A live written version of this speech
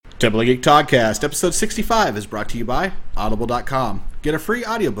Temple of Geek Podcast, episode 65 is brought to you by Audible.com. Get a free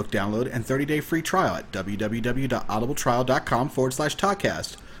audiobook download and 30-day free trial at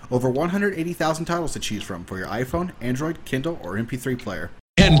www.audibletrial.com/Toddcast. Over 180,000 titles to choose from for your iPhone, Android, Kindle, or MP3 player.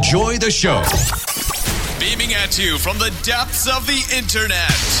 Enjoy the show. Beaming at you from the depths of the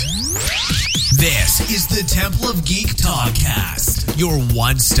internet. This is the Temple of Geek Podcast, your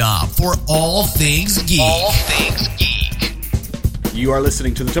one stop for all things geek. All things geek. You are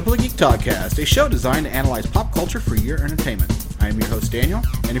listening to the Temple of Geek Podcast, a show designed to analyze pop culture for your entertainment. I am your host, Daniel,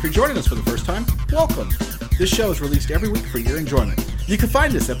 and if you're joining us for the first time, welcome. This show is released every week for your enjoyment. You can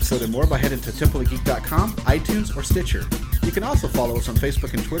find this episode and more by heading to templeofgeek.com, iTunes, or Stitcher. You can also follow us on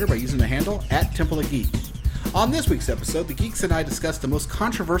Facebook and Twitter by using the handle @TempleofGeek. On this week's episode, the Geeks and I discuss the most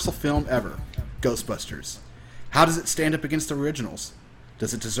controversial film ever, Ghostbusters. How does it stand up against the originals?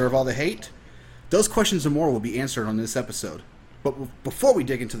 Does it deserve all the hate? Those questions and more will be answered on this episode. But before we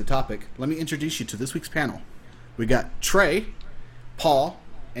dig into the topic, let me introduce you to this week's panel. We got Trey, Paul,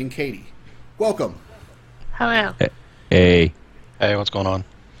 and Katie. Welcome. Hello. Hey, what's going on?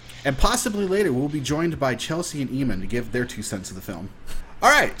 And possibly later, we'll be joined by Chelsea and Eamon to give their 2 cents of the film.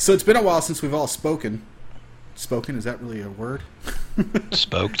 All right, so it's been a while since we've all spoken. Spoken, is that really a word?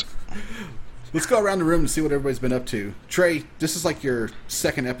 Spoked. Let's go around the room and see what everybody's been up to. Trey, this is like your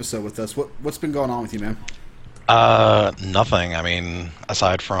second episode with us. What's been going on with you, man? Nothing. I mean,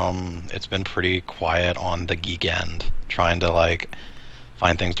 aside from it's been pretty quiet on the geek end, trying to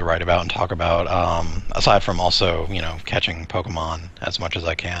find things to write about and talk about. Aside from also, catching Pokemon as much as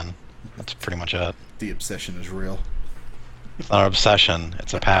I can. That's pretty much it. The obsession is real. It's not an obsession,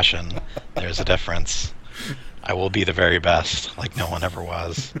 it's a passion. There's a difference. I will be the very best, like no one ever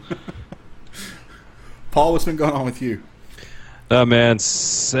was. Paul, what's been going on with you? oh man,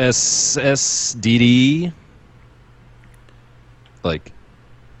 SSDD.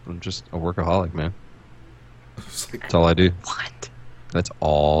 I'm just a workaholic, man. That's all I do. What? That's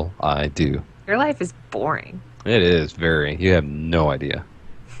all I do. Your life is boring. It is very. You have no idea.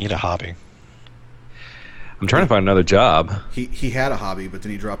 Need a hobby. I'm trying to find another job. He had a hobby, but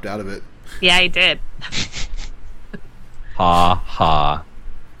then he dropped out of it. Yeah, he did. Ha ha.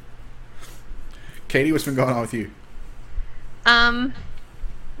 Katie, what's been going on with you?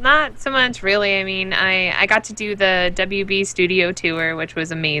 Not so much really. I mean, I got to do the WB studio tour, which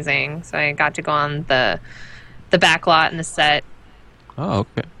was amazing. So I got to go on the back lot and the set. Oh,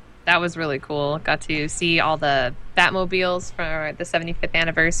 okay. That was really cool. Got to see all the Batmobiles for the 75th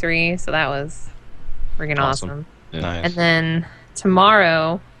anniversary. So that was freaking awesome. Yeah. Nice. And then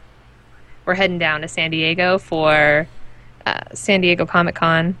tomorrow, we're heading down to San Diego for San Diego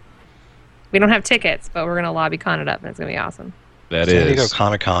Comic-Con. We don't have tickets, but we're going to lobby con it up, and it's going to be awesome. That San Diego is.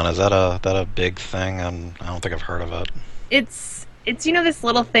 Comic-Con, is that a big thing? I don't think I've heard of it. It's this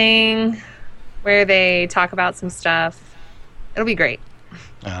little thing where they talk about some stuff. It'll be great.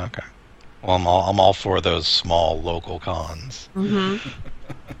 Oh, okay. Well, I'm all for those small local cons. Mm-hmm.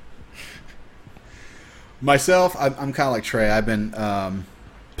 Myself, I'm kind of like Trey. I've been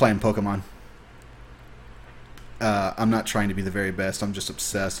playing Pokemon. I'm not trying to be the very best. I'm just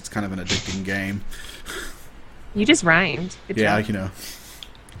obsessed. It's kind of an addicting game. You just rhymed. Good Yeah, job.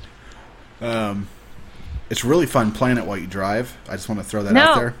 It's really fun playing it while you drive. I just want to throw that No.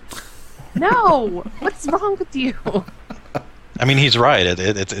 out there. No! What's wrong with you? I mean, he's right.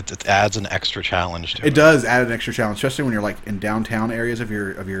 It adds an extra challenge to it. It does add an extra challenge, especially when you're in downtown areas of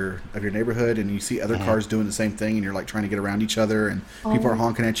your neighborhood, and you see other cars doing the same thing, and you're trying to get around each other, and people are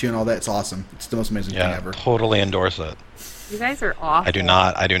honking at you and all that. It's awesome. It's the most amazing thing Yeah, ever. totally endorse it. You guys are awful. I do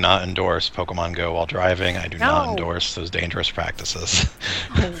not endorse Pokemon Go while driving. I do not endorse those dangerous practices.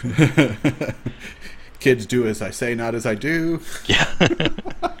 Kids do as I say, not as I do. Yeah.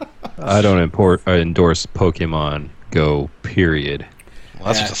 I don't endorse Pokemon Go, period. Well,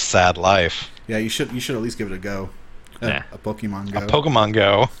 that's just a sad life. Yeah, you should at least give it a go. Nah. A Pokemon Go. A Pokemon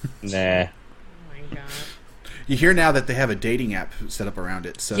Go. Nah. Oh my god. You hear now that they have a dating app set up around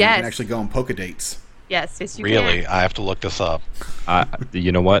it, so you Yes. can actually go on Pokedates. Yes, you Really? can. I have to look this up.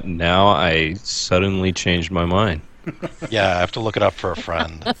 You know what? Now I suddenly changed my mind. Yeah, I have to look it up for a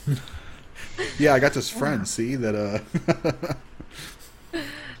friend. Yeah, I got this friend, see, that,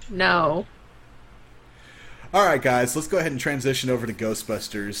 No. All right, guys, let's go ahead and transition over to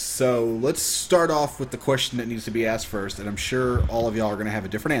Ghostbusters. So let's start off with the question that needs to be asked first, and I'm sure all of y'all are going to have a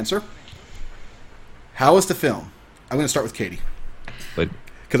different answer. How was the film? I'm going to start with Katie, But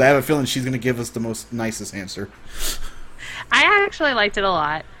because I have a feeling she's going to give us the most nicest answer. I actually liked it a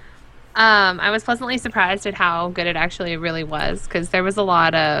lot. I was pleasantly surprised at how good it actually really was, because there was a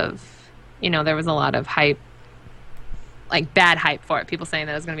lot of hype like bad hype for it. People saying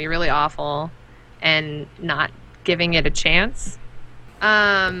that it was going to be really awful and not giving it a chance.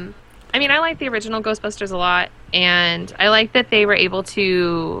 I mean, I like the original Ghostbusters a lot, and I like that they were able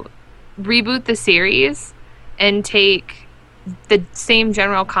to reboot the series and take the same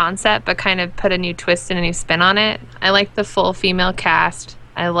general concept but kind of put a new twist and a new spin on it. I like the full female cast.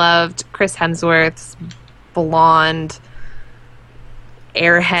 I loved Chris Hemsworth's blonde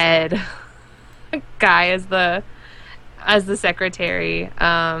airhead guy as the secretary.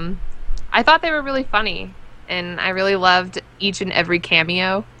 I thought they were really funny, and I really loved each and every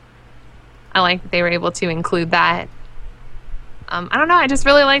cameo. I like that they were able to include that. I don't know, I just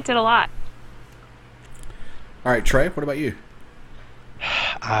really liked it a lot. All right, Trey, what about you?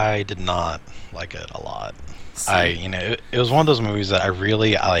 I did not like it a lot. It was one of those movies that I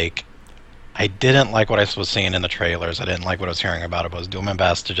really like. I didn't like what I was seeing in the trailers. I didn't like what I was hearing about it. But I was doing my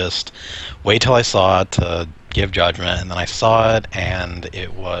best to just wait till I saw it to give judgment. And then I saw it, and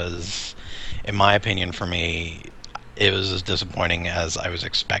it was, in my opinion, for me, it was as disappointing as I was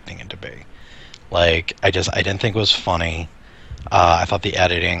expecting it to be. Like, I didn't think it was funny. I thought the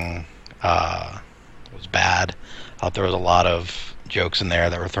editing was bad. I thought there was a lot of jokes in there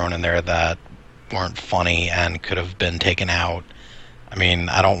that were thrown in there that weren't funny and could have been taken out. I mean,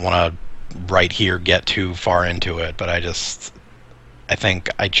 I don't want to right here get too far into it, but I think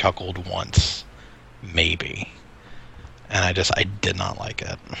I chuckled once, maybe. And I did not like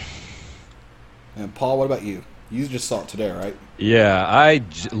it. And Paul, what about you? You just saw it today, right? Yeah, I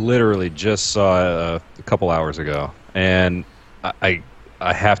literally just saw it a couple hours ago, and I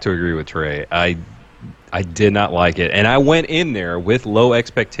have to agree with Trey. I did not like it, and I went in there with low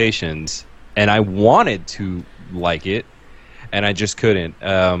expectations, and I wanted to like it, and I just couldn't.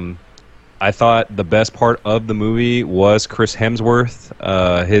 I thought the best part of the movie was Chris Hemsworth,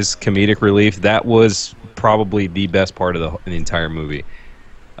 his comedic relief. That was probably the best part of the entire movie.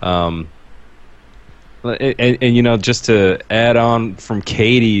 And you know, just to add on from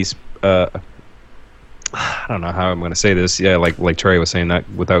Katie's, I don't know how I'm going to say this. Yeah, like Trey was saying, not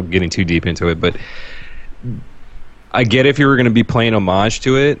without getting too deep into it, but I get if you were going to be playing homage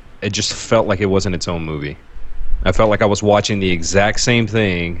to it. It just felt like it wasn't its own movie. I felt like I was watching the exact same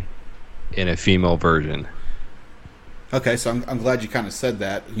thing in a female version. Okay, so I'm glad you kind of said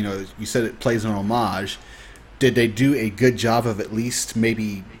that. You know, you said it plays an homage. Did they do a good job of at least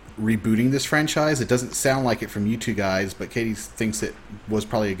maybe rebooting this franchise? It doesn't sound like it from you two guys, but Katie thinks it was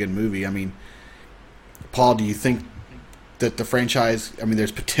probably a good movie. I mean, Paul, do you think that the franchise, I mean,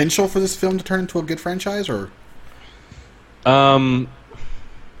 there's potential for this film to turn into a good franchise, or?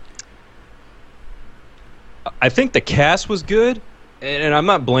 I think the cast was good, and I'm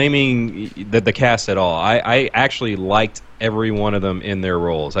not blaming the cast at all. I actually liked every one of them in their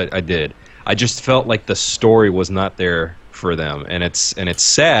roles. I did. I just felt like the story was not there for them, and it's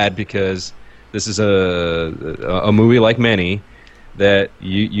sad because this is a movie like many that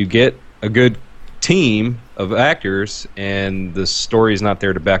you get a good team of actors and the story is not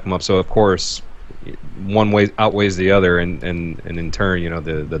there to back them up. So of course, one way outweighs the other, and in turn, you know,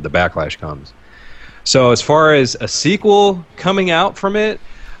 the backlash comes. So as far as a sequel coming out from it,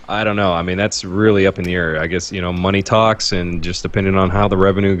 I don't know. I mean, that's really up in the air. I guess, you know, money talks, and just depending on how the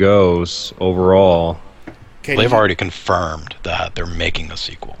revenue goes overall. Well, they've already confirmed that they're making a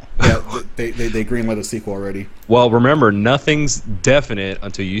sequel. Yeah, they greenlit a sequel already. Well, remember, nothing's definite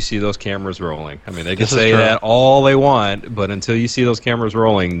until you see those cameras rolling. I mean, they can say that all they want, but until you see those cameras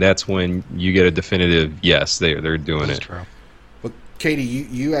rolling, that's when you get a definitive yes, they're doing it. That's true. Well, Katie,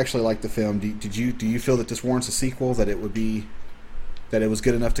 you actually liked the film. Do you feel that this warrants a sequel? That it was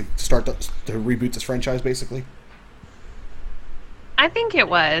good enough to start to reboot this franchise, basically? I think it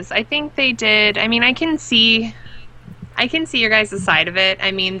was. I think they did. I mean, I can see your guys' side of it.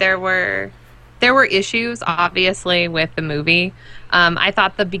 I mean, there were issues, obviously, with the movie. I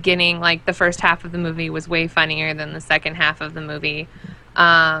thought the beginning, like the first half of the movie, was way funnier than the second half of the movie.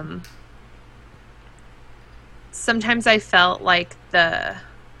 Sometimes I felt like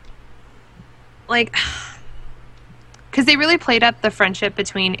because they really played up the friendship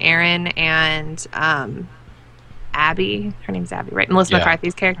between Aaron and Abby. Her name's Abby, right? Melissa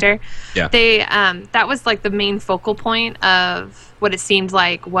McCarthy's character. Yeah. They that was like the main focal point of what it seemed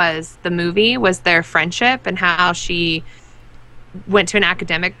like was the movie, was their friendship and how she went to an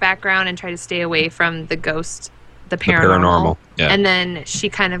academic background and tried to stay away from the paranormal. Yeah. And then she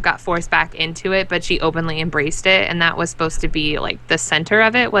kind of got forced back into it, but she openly embraced it, and that was supposed to be like the center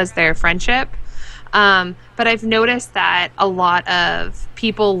of it, was their friendship. But I've noticed that a lot of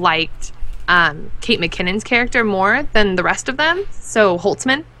people liked Kate McKinnon's character more than the rest of them. So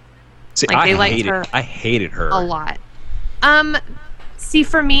Holtzman. See, like, they liked her. I hated her a lot. See,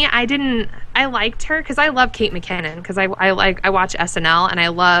 for me, I liked her because I love Kate McKinnon because I watch SNL and I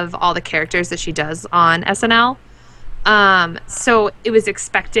love all the characters that she does on SNL. So it was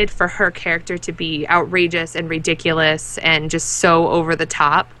expected for her character to be outrageous and ridiculous and just so over the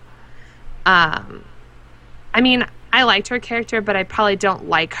top. I mean, I liked her character, but I probably don't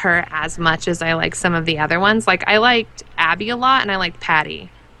like her as much as I like some of the other ones. Like, I liked Abby a lot and I liked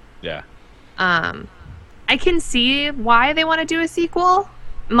Patty. Yeah. I can see why they want to do a sequel.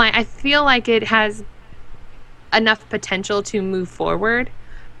 I feel like it has enough potential to move forward.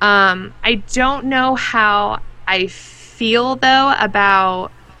 I don't know how I feel, though,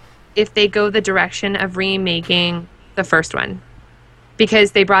 about if they go the direction of remaking the first one.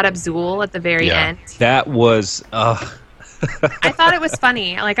 Because they brought up Zool at the very end. That was... I thought it was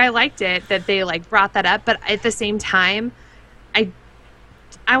funny. Like, I liked it that they, like, brought that up. But at the same time, I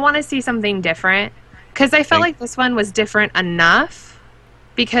want to see something different. Because I felt like this one was different enough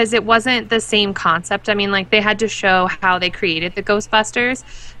because it wasn't the same concept. I mean, like, they had to show how they created the Ghostbusters,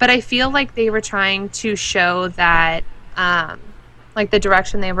 but I feel like they were trying to show that, like, the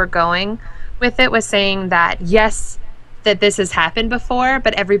direction they were going with it was saying that, yes, that this has happened before,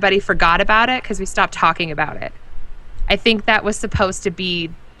 but everybody forgot about it because we stopped talking about it. I think that was supposed to be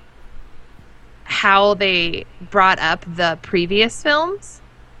how they brought up the previous films.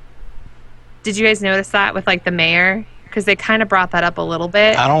 Did you guys notice that with, like, the mayor? Because they kind of brought that up a little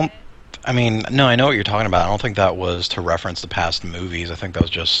bit. No, I know what you're talking about. I don't think that was to reference the past movies. I think that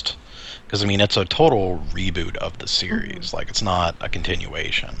was just... Because, I mean, it's a total reboot of the series. Mm-hmm. Like, it's not a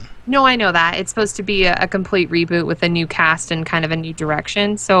continuation. No, I know that. It's supposed to be a complete reboot with a new cast and kind of a new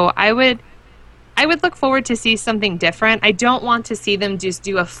direction. So I would look forward to see something different. I don't want to see them just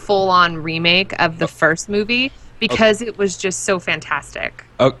do a full-on remake of the first movie because it was just so fantastic.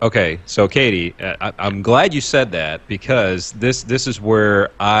 Okay, so Katie, I'm glad you said that because this is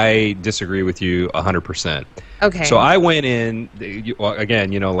where I disagree with you 100%. Okay. So I went in,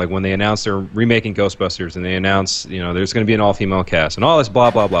 again, like when they announced they're remaking Ghostbusters and they announced, there's going to be an all-female cast and all this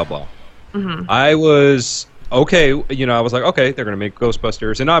blah, blah, blah, blah. Mm-hmm. I was, okay, I was like, okay, they're going to make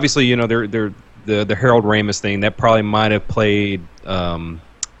Ghostbusters. And obviously, they're the Harold Ramis thing, that probably might have played a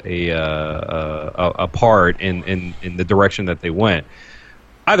part in the direction that they went.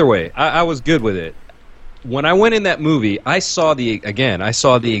 Either way, I was good with it. When I went in that movie, I saw the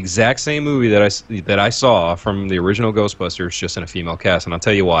exact same movie that I saw from the original Ghostbusters, just in a female cast, and I'll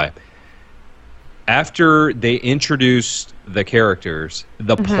tell you why. After they introduced the characters,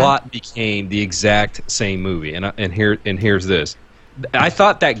 the plot became the exact same movie, and here's this. I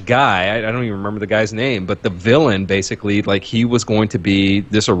thought that guy, I don't even remember the guy's name, but the villain, basically, like, he was going to be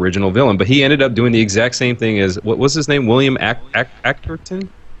this original villain, but he ended up doing the exact same thing as, what was his name, William Ackerton?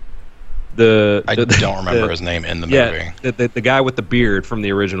 I don't remember his name in the movie. Yeah, the guy with the beard from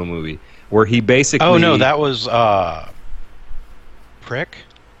the original movie, where he basically... Oh, no, that was, Prick?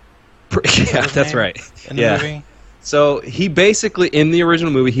 Yeah, that's right. In the movie? So he basically, in the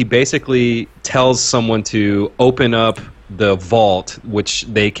original movie, he basically tells someone to open up the vault, which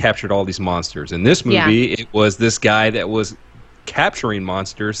they captured all these monsters. In this movie, it was this guy that was capturing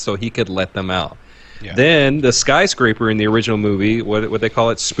monsters so he could let them out. Yeah. Then the skyscraper in the original movie, what they call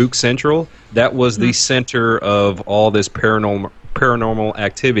it, Spook Central, that was the center of all this paranormal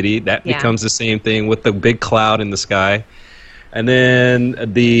activity. That becomes the same thing with the big cloud in the sky. And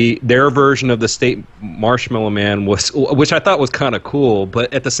then their version of the State Marshmallow Man was, which I thought was kind of cool,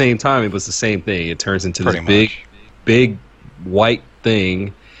 but at the same time, it was the same thing. It turns into this big white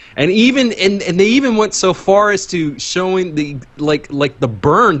thing, and they even went so far as to showing the like the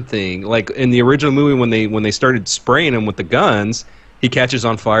burn thing, like in the original movie when they started spraying him with the guns, he catches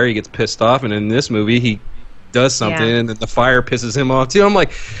on fire, he gets pissed off, and in this movie he does something and then the fire pisses him off too. I'm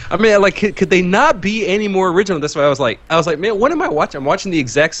like, could they not be any more original? That's why I was like, man, what am I watching? I'm watching the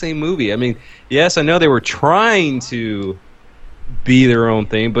exact same movie. I mean, yes, I know they were trying to be their own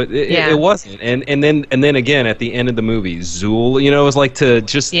thing, but it wasn't. And then again at the end of the movie, Zool, it was like to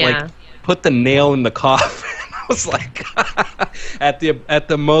just like put the nail in the coffin. I was like, at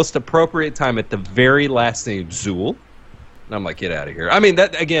the most appropriate time, at the very last thing, Zool. And I'm like, get out of here. I mean,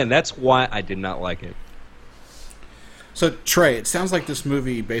 that's why I did not like it. So Trey, it sounds like this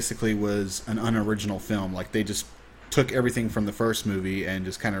movie basically was an unoriginal film. Like they just took everything from the first movie and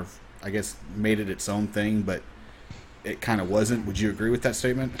just kind of, I guess, made it its own thing, but it kind of wasn't. Would you agree with that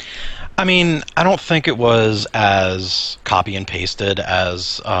statement? I mean, I don't think it was as copy and pasted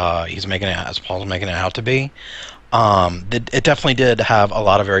as Paul's making it out to be. It definitely did have a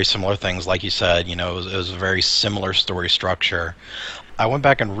lot of very similar things, like you said. It was a very similar story structure. I went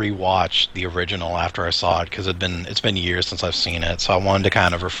back and rewatched the original after I saw it because it's been years since I've seen it, so I wanted to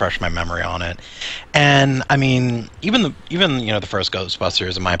kind of refresh my memory on it. And I mean, even the first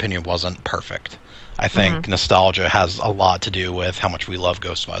Ghostbusters, in my opinion, wasn't perfect. I think nostalgia has a lot to do with how much we love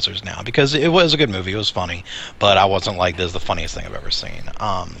Ghostbusters now, because it was a good movie, it was funny, but I wasn't like, this is the funniest thing I've ever seen.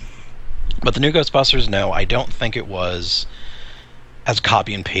 But the new Ghostbusters, no, I don't think it was as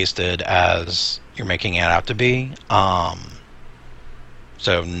copy and pasted as you're making it out to be.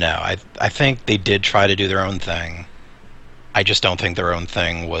 So no, I think they did try to do their own thing. I just don't think their own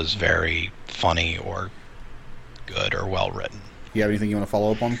thing was very funny or good or well written. You have anything you want to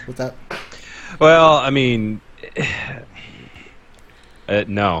follow up on with that? Well, I mean,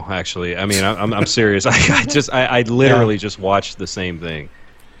 no, actually. I mean, I'm serious. I literally just watched the same thing,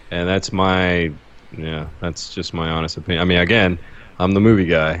 and that's just my honest opinion. I mean, again, I'm the movie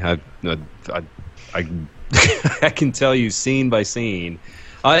guy. I I can tell you scene by scene.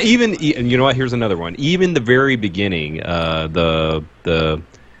 And you know what? Here's another one. Even the very beginning, in the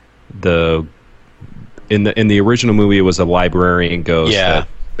original movie, it was a librarian ghost that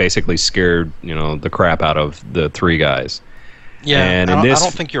basically scared the crap out of the three guys. Yeah, and I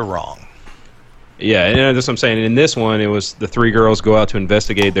don't think you're wrong. Yeah, and that's what I'm saying. In this one, it was the three girls go out to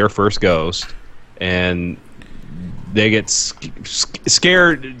investigate their first ghost, and they get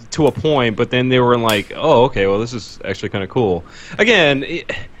scared to a point, but then they were like, oh, okay, well, this is actually kind of cool. Again,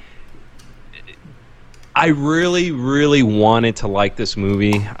 I really, really wanted to like this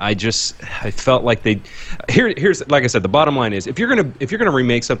movie. I felt like here's like I said, the bottom line is if you're gonna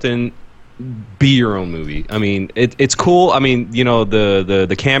remake something, be your own movie. I mean, it's cool. I mean,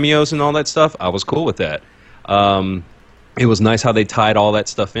 the cameos and all that stuff, I was cool with that. It was nice how they tied all that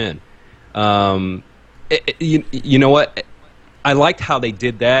stuff in. You know what? I liked how they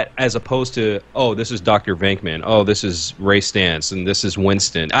did that, as opposed to, oh, this is Dr. Venkman, oh, this is Ray Stantz, and this is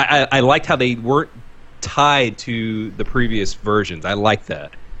Winston. I liked how they weren't tied to the previous versions. I liked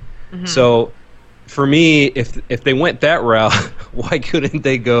that. Mm-hmm. So, for me, if they went that route, why couldn't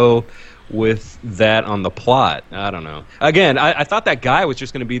they go with that on the plot? I don't know. Again, I thought that guy was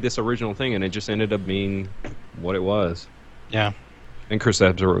just going to be this original thing, and it just ended up being what it was. Yeah. And Chris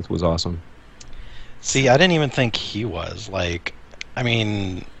Hemsworth was awesome. See, I didn't even think he was. Like, I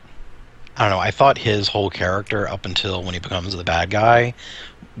mean, I don't know. I thought his whole character, up until when he becomes the bad guy,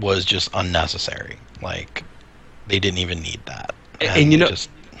 was just unnecessary. Like, they didn't even need that. And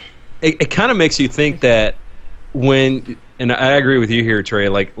it kind of makes you think that and I agree with you here, Trey.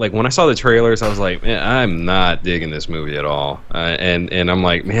 Like when I saw the trailers, I was like, man, I'm not digging this movie at all. And I'm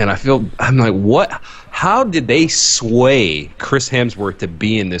like, man, I'm like, what? How did they sway Chris Hemsworth to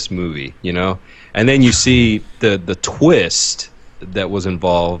be in this movie? And then you see the twist that was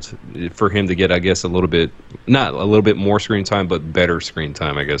involved for him to get, I guess, not a little bit more screen time, but better screen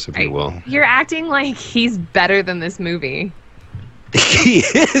time, I guess, if you will. You're acting like he's better than this movie. He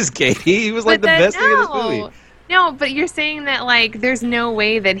is, Katie. He was like the best thing in this movie. No, but you're saying that, like, there's no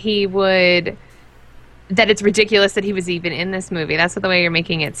way that that it's ridiculous that he was even in this movie. That's the way you're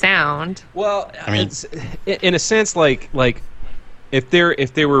making it sound. Well, I mean, in a sense, like if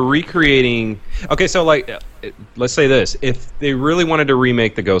they were recreating, okay, so like let's say this: if they really wanted to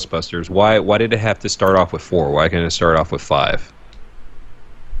remake the Ghostbusters, why did it have to start off with 4? Why couldn't it start off with 5?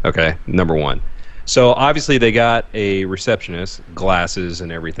 Okay, number one. So obviously they got a receptionist, glasses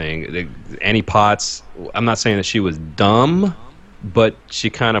and everything. Annie Potts, I'm not saying that she was dumb, but she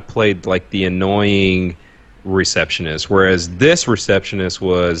kind of played like the annoying receptionist, whereas this receptionist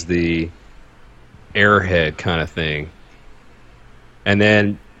was the airhead kind of thing. And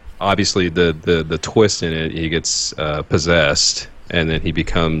then obviously the twist in it, he gets possessed, and then he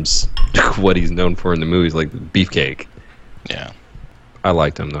becomes what he's known for in the movies, like Beefcake. Yeah. I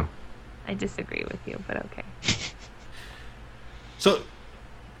liked him though. I disagree with you, but okay. So,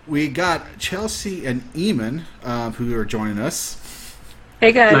 we got Chelsea and Eamon, who are joining us.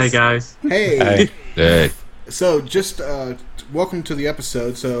 Hey, guys. Hi, guys. Hey. Hey. So, just welcome to the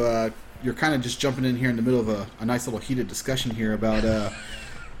episode. So, you're kind of just jumping in here in the middle of a nice little heated discussion here about...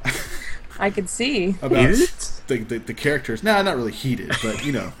 I could see. About the characters. No, not really heated, but,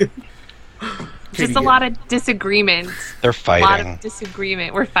 Just a lot of disagreement. They're fighting. A lot of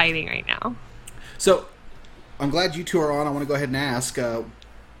disagreement. We're fighting right now. So, I'm glad you two are on. I want to go ahead and ask,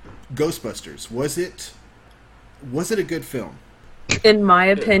 Ghostbusters, was it a good film? In my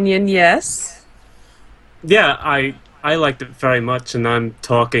opinion, yes. Yeah, I liked it very much, and I'm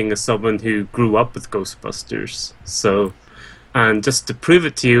talking as someone who grew up with Ghostbusters. So, and just to prove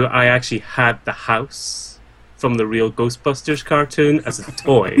it to you, I actually had the house from the real Ghostbusters cartoon as a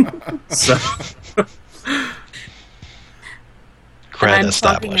toy. So Cred I'm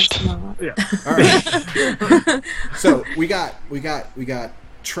established. talking as All right. So we got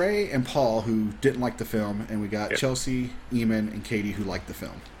Trey and Paul who didn't like the film, and we got Chelsea, Eamon, and Katie who liked the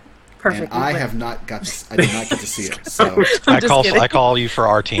film. Perfect. And I did not get to see it. So I call you for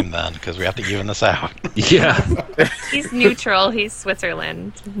our team then, because we have to even this out. Yeah. He's neutral. He's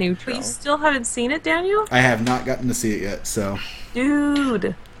Switzerland. But Neutral. you still haven't seen it, Daniel? I have not gotten to see it yet. So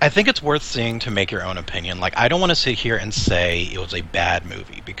Dude. I think it's worth seeing to make your own opinion. Like, I don't want to sit here and say it was a bad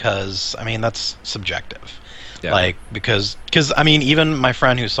movie, because, I mean, that's subjective. Yeah. Like, because I mean, even my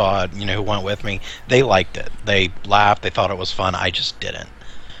friend who saw it, who went with me, they liked it. They laughed. They thought it was fun. I just didn't.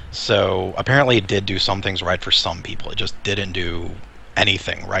 So apparently it did do some things right for some people. It just didn't do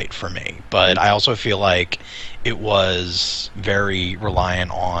anything right for me. But I also feel like it was very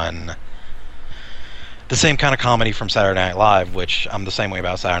reliant on the same kind of comedy from Saturday Night Live, which I'm the same way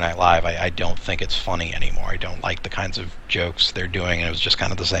about Saturday Night Live. I don't think it's funny anymore. I don't like the kinds of jokes they're doing, and it was just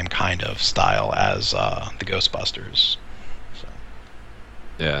kind of the same kind of style as the Ghostbusters. So.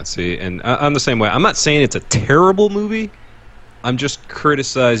 Yeah, see, and I'm the same way. I'm not saying it's a terrible movie. I'm just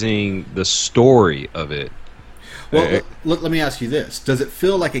criticizing the story of it. well, let me ask you this: does it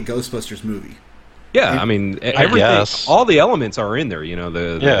feel like a Ghostbusters movie? Yeah, I mean, everything, guess. all the elements are in there.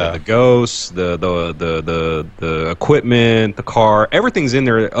 The ghosts, the equipment, the car, everything's in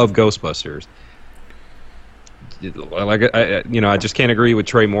there of Ghostbusters. Like, I just can't agree with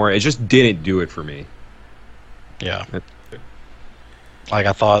Trey Moore. It just didn't do it for me. Yeah. Like,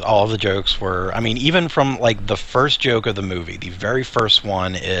 I thought all of the jokes were... I mean, even from, like, the first joke of the movie, the very first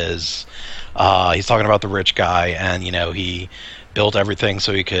one is... he's talking about the rich guy, and, he built everything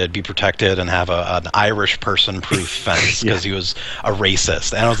so he could be protected and have an Irish person-proof fence because he was a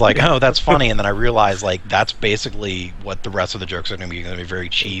racist. And I was like, oh, that's funny. And then I realized, like, that's basically what the rest of the jokes are going to be. Going to be very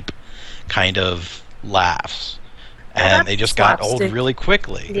cheap kind of laughs. And they just got old really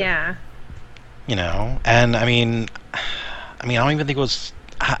quickly. Yeah. And, I mean, I don't even think it was...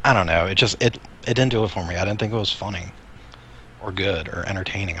 I don't know. It didn't do it for me. I didn't think it was funny or good or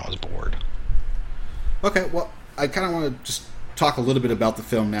entertaining. I was bored. Okay, well, I kind of want to just talk a little bit about the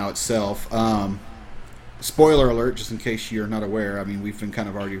film now itself. Spoiler alert, just in case you're not aware. I mean, we've been kind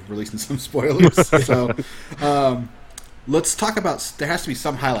of already releasing some spoilers. So let's talk about... There has to be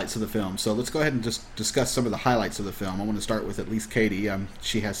some highlights of the film. So let's go ahead and just discuss some of the highlights of the film. I want to start with at least Katie.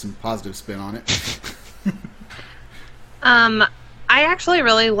 She has some positive spin on it. I actually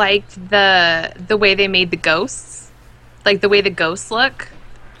really liked the way they made the ghosts, like the way the ghosts look.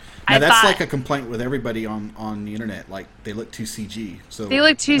 Now, that's like a complaint with everybody on the internet. Like, they look too CG. So they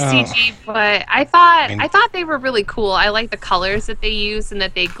look too CG, but I thought they were really cool. I like the colors that they used and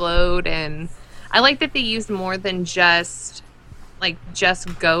that they glowed, and I like that they used more than just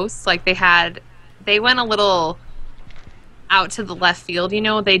ghosts. Like, they went a little out to the left field.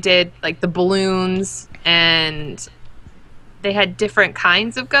 They did like the balloons, and they had different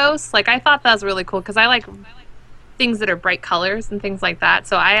kinds of ghosts. Like, I thought that was really cool because I like things that are bright colors and things like that.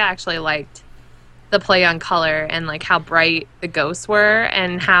 So I actually liked the play on color and like how bright the ghosts were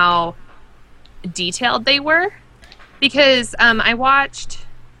and how detailed they were. Because I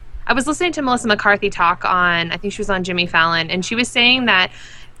was listening to Melissa McCarthy talk on, I think she was on Jimmy Fallon, and she was saying that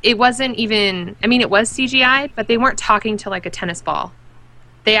it wasn't even, I mean, it was CGI, but they weren't talking to like a tennis ball.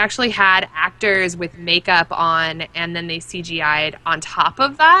 They actually had actors with makeup on, and then they CGI'd on top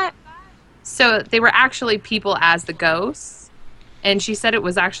of that. So they were actually people as the ghosts. And she said it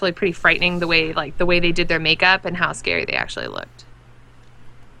was actually pretty frightening the way they did their makeup and how scary they actually looked.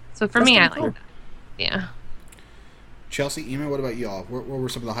 So for me, I like that. Yeah. Chelsea, Eamon, what about y'all? What were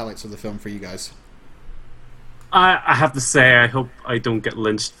some of the highlights of the film for you guys? I have to say, I hope I don't get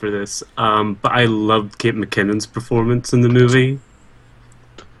lynched for this, but I loved Kate McKinnon's performance in the movie.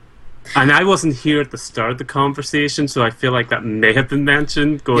 And I wasn't here at the start of the conversation, so I feel like that may have been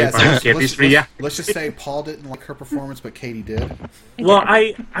mentioned going back to Katie's let's just say Paul didn't like her performance, but Katie did. Well,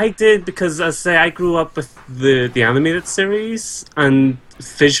 I did because, as I say, I grew up with the animated series, and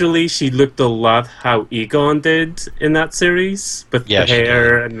visually she looked a lot how Egon did in that series, with the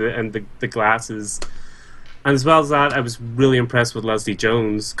hair and the glasses. And as well as that, I was really impressed with Leslie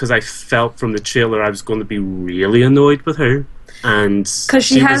Jones, because I felt from the trailer I was going to be really annoyed with her. And because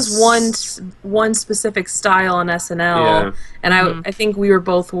she has one specific style on SNL, and I think we were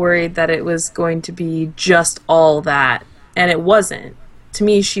both worried that it was going to be just all that, and it wasn't. To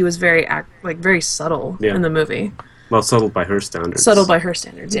me, she was very subtle in the movie. Well, subtle by her standards. Subtle by her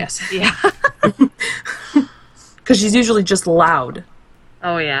standards, yes. Yeah. Because she's usually just loud.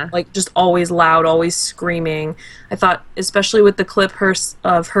 Oh yeah. Like, just always loud, always screaming. I thought, especially with the clip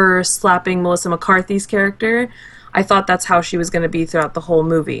of her slapping Melissa McCarthy's character, I thought that's how she was going to be throughout the whole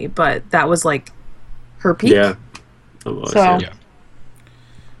movie, but that was like her peak. Yeah. Yeah.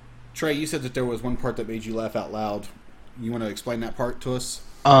 Trey, you said that there was one part that made you laugh out loud. You want to explain that part to us?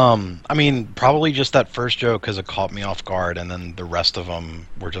 I mean, probably just that first joke because it caught me off guard, and then the rest of them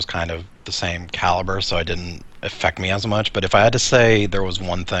were just kind of the same caliber, so it didn't affect me as much. But if I had to say there was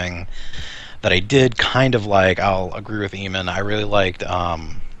one thing that I did kind of like, I'll agree with Eamon. I really liked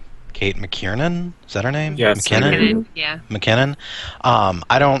Kate McKinnon. Is that her name? Yeah, McKinnon. Yeah. McKinnon.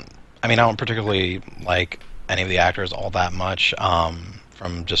 I don't particularly like any of the actors all that much.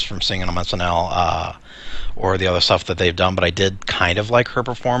 From seeing them on SNL or the other stuff that they've done, but I did kind of like her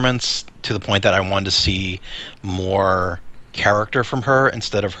performance to the point that I wanted to see more character from her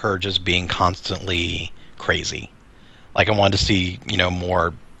instead of her just being constantly crazy. Like I wanted to see,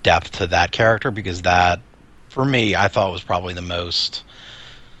 more depth to that character because that, for me, I thought was probably the most,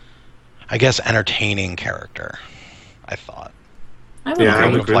 I guess, entertaining character. I thought. I would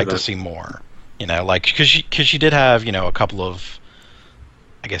have liked to see more. Because she did have, a couple of,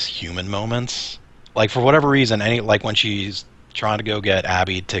 I guess, human moments. Like, for whatever reason, when she's trying to go get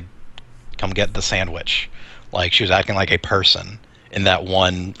Abby to come get the sandwich, like, she was acting like a person in that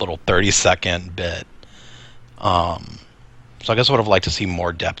one little 30-second bit. So I guess I would have liked to see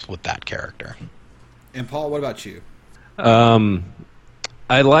more depth with that character. And Paul, what about you?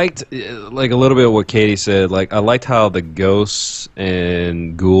 I liked, like, a little bit of what Katie said. Like, I liked how the ghosts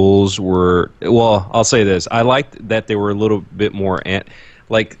and ghouls were... Well, I'll say this. I liked that they were a little bit more...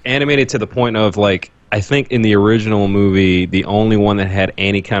 animated to the point of, like, I think in the original movie, the only one that had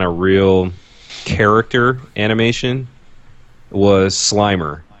any kind of real character animation was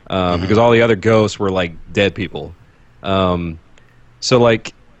Slimer. Because all the other ghosts were, like, dead people. So,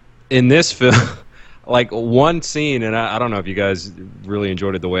 like, in this film, like, one scene, and I don't know if you guys really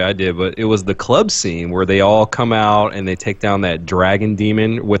enjoyed it the way I did, but it was the club scene where they all come out and they take down that dragon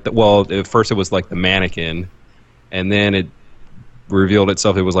demon with at first it was, like, the mannequin, and then it revealed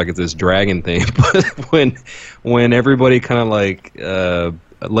itself it was like this dragon thing. But when everybody kind of like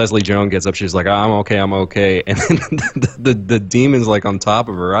Leslie Jones gets up, she's like, I'm okay, and then the demon's like on top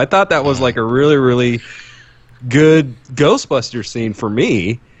of her. I thought that was like a really, really good Ghostbusters scene for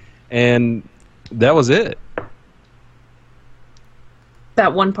me, and that was it.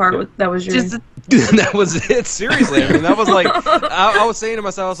 That one part, that was your... That was it, seriously. I mean, that was like, I was saying to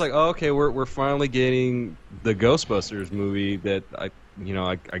myself, I was like, oh, okay, we're finally getting the Ghostbusters movie that I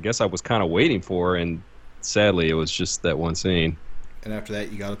guess I was kind of waiting for, and sadly, it was just that one scene. And after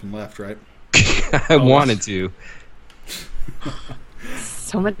that, you got up and left, right? I wanted to.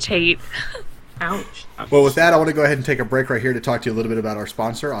 So much hate. Ouch. Well, with that, I want to go ahead and take a break right here to talk to you a little bit about our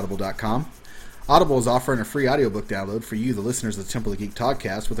sponsor, Audible.com. Audible is offering a free audiobook download for you, the listeners of the Temple of Geek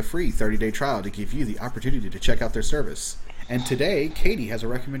podcast, with a free 30-day trial to give you the opportunity to check out their service. And today, Katie has a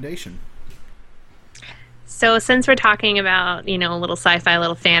recommendation. So since we're talking about, a little sci-fi, a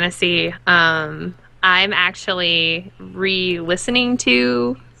little fantasy, I'm actually re-listening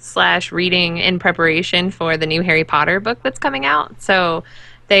to / reading in preparation for the new Harry Potter book that's coming out. So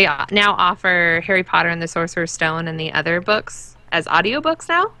they now offer Harry Potter and the Sorcerer's Stone and the other books as audiobooks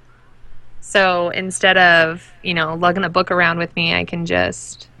now. So instead of, lugging a book around with me, I can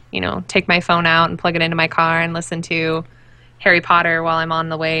just, take my phone out and plug it into my car and listen to Harry Potter while I'm on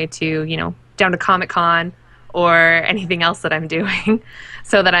the way to, down to Comic-Con or anything else that I'm doing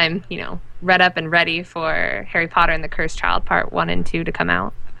so that I'm, read up and ready for Harry Potter and the Cursed Child Part 1 and 2 to come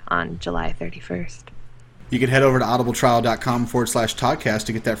out on July 31st. You can head over to audibletrial.com/Toddcast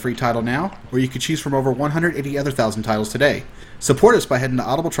to get that free title now, or you could choose from over 180 other thousand titles today. Support us by heading to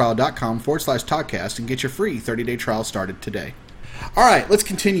audibletrial.com/Toddcast and get your free 30-day trial started today. All right, let's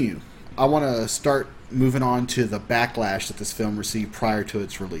continue. I want to start moving on to the backlash that this film received prior to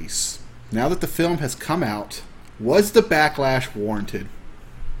its release. Now that the film has come out, was the backlash warranted?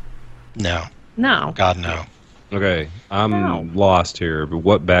 No. No. God, no. Okay, I'm lost here. But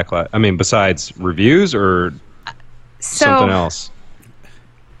what backlash? I mean, besides reviews or something else?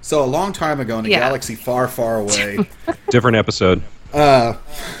 So a long time ago in a galaxy far, far away. Different episode.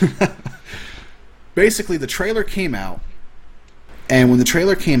 Basically, the trailer came out. And when the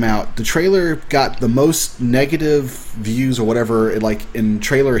trailer came out, the trailer got the most negative views or whatever, like, in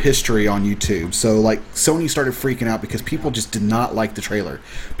trailer history on YouTube. So, like, Sony started freaking out because people just did not like the trailer.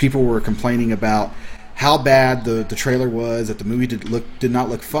 People were complaining about how bad the trailer was, that the movie did not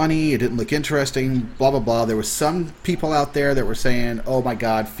look funny, it didn't look interesting, blah, blah, blah. There was some people out there that were saying, oh my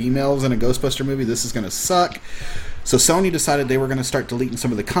god, females in a Ghostbuster movie, this is going to suck. So Sony decided they were going to start deleting some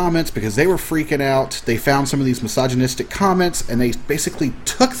of the comments because they were freaking out. They found some of these misogynistic comments, and they basically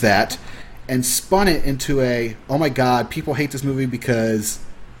took that and spun it into oh my god, people hate this movie because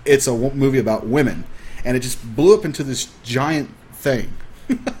it's a movie about women, and it just blew up into this giant thing.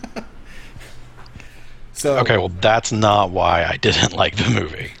 So okay, well, that's not why I didn't like the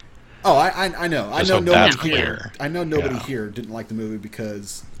movie. Oh, I know. I know nobody here. I know nobody Yeah. here didn't like the movie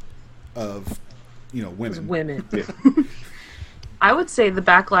because of women. Women. I would say the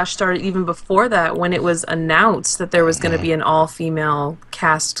backlash started even before that, when it was announced that there was going to be an all-female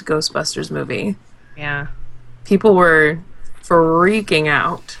cast Ghostbusters movie. Yeah. People were freaking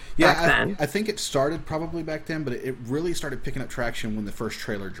out back then. I think it started probably back then, but it really started picking up traction when the first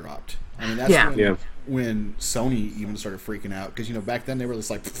trailer dropped. I mean, that's when Sony even started freaking out, because back then they were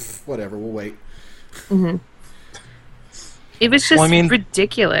just like, whatever, we'll wait. Mm-hmm. It was just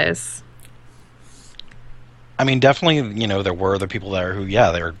ridiculous. I mean, definitely, there were the people there who,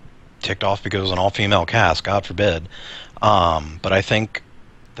 they were ticked off because it was an all-female cast, God forbid. But I think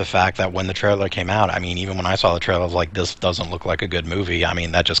the fact that when the trailer came out, I mean, even when I saw the trailer, I was like, this doesn't look like a good movie. I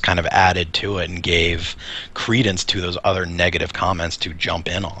mean, that just kind of added to it and gave credence to those other negative comments to jump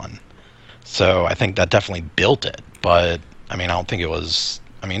in on. So I think that definitely built it. But, I mean, I don't think it was...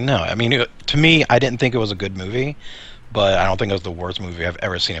 I mean, no. I mean, to me, I didn't think it was a good movie, but I don't think it was the worst movie I've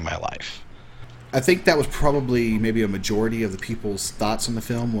ever seen in my life. I think that was probably maybe a majority of the people's thoughts on the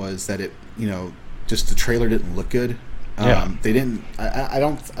film, was that it, just the trailer didn't look good. They didn't. I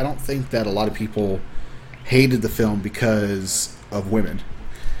don't think that a lot of people hated the film because of women.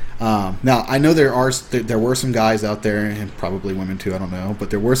 Now I know there were some guys out there, and probably women too. I don't know, but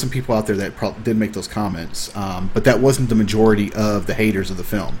there were some people out there that did make those comments. But that wasn't the majority of the haters of the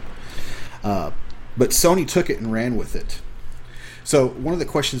film. But Sony took it and ran with it. So one of the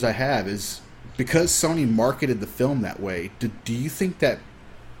questions I have is, because Sony marketed the film that way, do you think that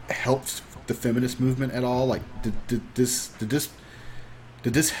helped the feminist movement at all? Like, did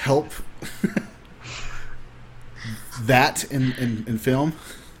this help that in film?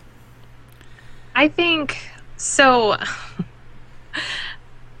 I think so.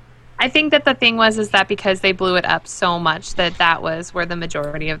 I think that the thing is that because they blew it up so much, that was where the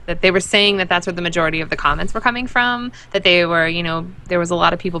majority of that they were saying that's where the majority of the comments were coming from. That they were, there was a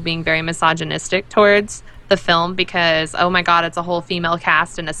lot of people being very misogynistic towards the film because, oh my God, it's a whole female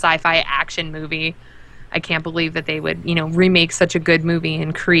cast in a sci-fi action movie. I can't believe that they would, remake such a good movie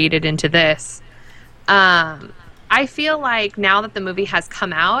and create it into this. I feel like now that the movie has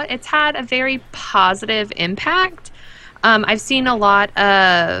come out, it's had a very positive impact. I've seen a lot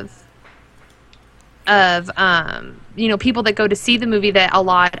of people that go to see the movie, that a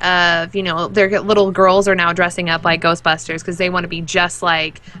lot of, their little girls are now dressing up like Ghostbusters because they want to be just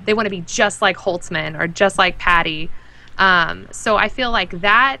like Holtzman or just like Patty. So I feel like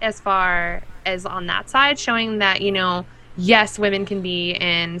that, as far as on that side, showing that, yes, women can be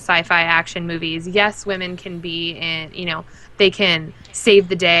in sci-fi action movies. Yes, women can be in, they can save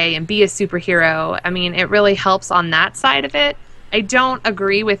the day and be a superhero. I mean, it really helps on that side of it. I don't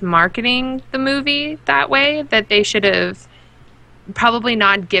agree with marketing the movie that way, that they should have probably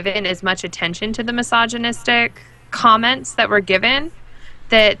not given as much attention to the misogynistic comments that were given,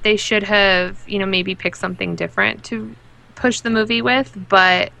 that they should have, maybe picked something different to push the movie with,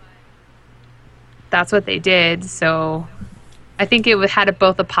 but that's what they did. So I think it had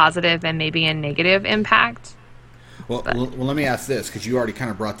both a positive and maybe a negative impact. Well, let me ask this, because you already kind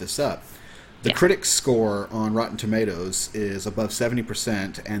of brought this up. The critics' score on Rotten Tomatoes is above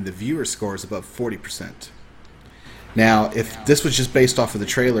 70%, and the viewer score is above 40%. Now, if this was just based off of the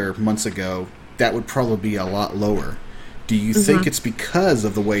trailer months ago, that would probably be a lot lower. Do you think it's because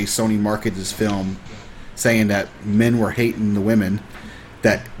of the way Sony marketed this film, saying that men were hating the women,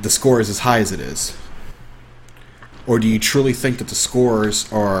 that the score is as high as it is? Or do you truly think that the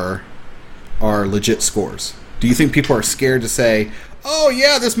scores are legit scores? Do you think people are scared to say, oh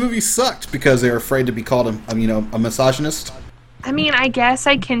yeah, this movie sucked, because they're afraid to be called a misogynist? I mean, I guess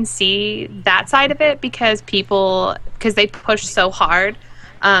I can see that side of it, because they pushed so hard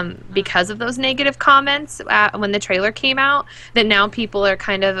because of those negative comments when the trailer came out, that now people are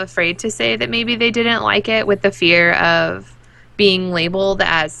kind of afraid to say that maybe they didn't like it, with the fear of being labeled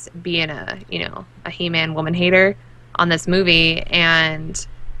as being a He-Man woman hater on this movie. And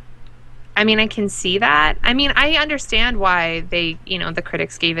I mean, I can see that. I mean, I understand why they, the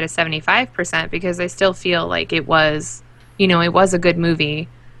critics gave it a 75%, because I still feel like it was, it was a good movie,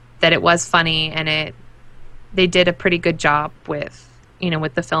 that it was funny, and they did a pretty good job with,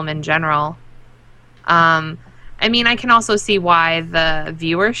 with the film in general. I mean, I can also see why the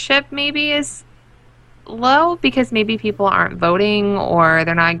viewership maybe is low, because maybe people aren't voting, or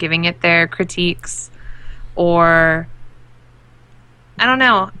they're not giving it their critiques, or I don't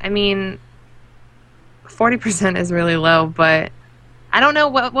know. I mean, 40% is really low, but I don't know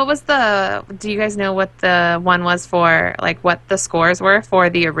what was the. Do you guys know what the one was for? Like what the scores were for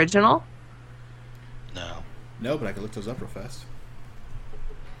the original? No, but I can look those up real fast.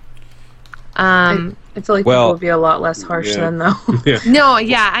 I feel like people would be a lot less harsh then, though. No,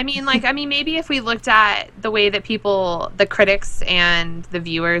 yeah. I mean, maybe if we looked at the way that the critics and the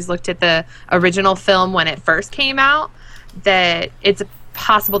viewers looked at the original film when it first came out, that it's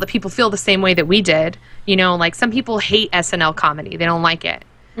possible that people feel the same way that we did. You know, like some people hate SNL comedy; they don't like it.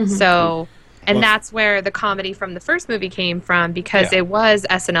 Mm-hmm. So, and that's where the comedy from the first movie came from, because it was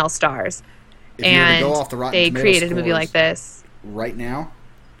SNL stars, and they created a movie like this. Right now.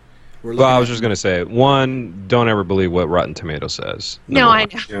 Well, I was just going to say, one, don't ever believe what Rotten Tomatoes says. No, I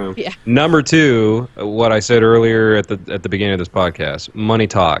know. Yeah. Number two, what I said earlier at the beginning of this podcast, money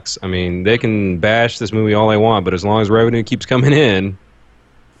talks. I mean, they can bash this movie all they want, but as long as revenue keeps coming in,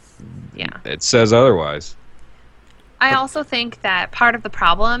 it says otherwise. I also think that part of the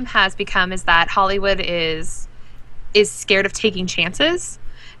problem has become is that Hollywood is scared of taking chances.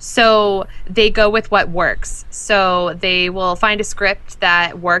 So they go with what works. So they will find a script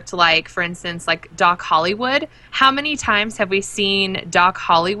that worked, like, for instance, like Doc Hollywood. How many times have we seen Doc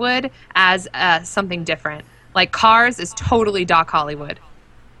Hollywood as something different? Like Cars is totally Doc Hollywood.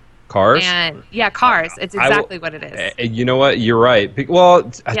 Cars? And Cars. It's exactly what it is. You know what? You're right.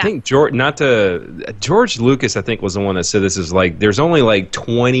 Well, I think George Lucas, I think, was the one that said this is like there's only like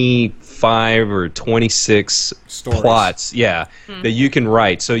 25 or 26 plots, that you can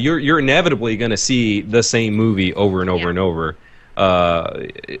write. So you're inevitably going to see the same movie over and over and over.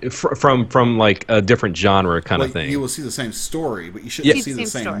 From like a different genre kind of thing. You will see the same story, but you shouldn't see the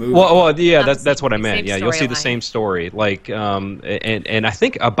same movie. Well, that's what I meant. Yeah, you'll see the same story. Like, and I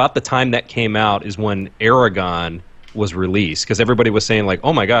think about the time that came out is when Aragon was released, because everybody was saying like,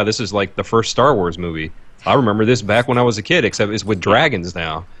 oh my god, this is like the first Star Wars movie. I remember this back when I was a kid, except it's with dragons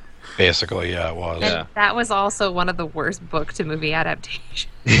now. Basically, it was. And that was also one of the worst book to movie adaptations.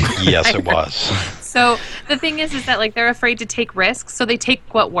 Yes, it was. So the thing is that like they're afraid to take risks, so they take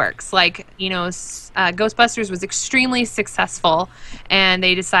what works. Like, you know, Ghostbusters was extremely successful, and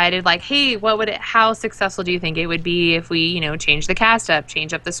they decided like, hey, how successful do you think it would be if we, you know, change the cast up,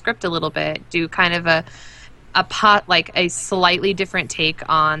 change up the script a little bit, do kind of a slightly different take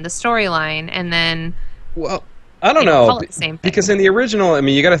on the storyline, and then I don't know, because in the original, I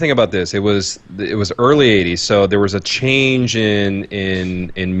mean, you got to think about this. It was early '80s, so there was a change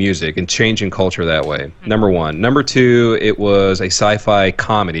in music and change in culture that way. Mm-hmm. Number one. Number two, it was a sci-fi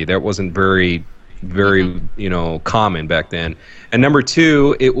comedy that wasn't very common back then. And number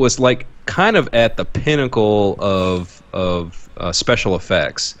two, it was like kind of at the pinnacle of special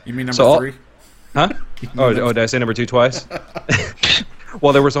effects. You mean number three? Huh? Did I say number two twice?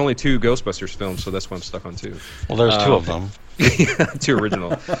 Well, there was only 2 Ghostbusters films, so that's why I'm stuck on 2. Well, there's 2 of them. 2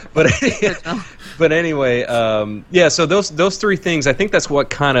 original. But anyway, so those 3 things, I think that's what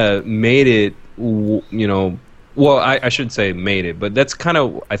kind of made it, I should say made it, but that's kind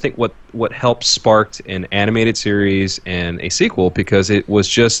of, I think, what helped sparked an animated series and a sequel, because it was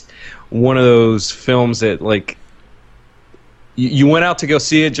just one of those films that, like, you went out to go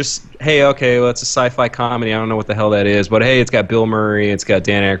see it, just, hey, okay, well, it's a sci-fi comedy. I don't know what the hell that is, but hey, it's got Bill Murray, it's got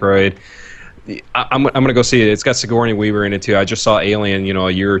Dan Aykroyd. I'm gonna go see it. It's got Sigourney Weaver in it too. I just saw Alien, a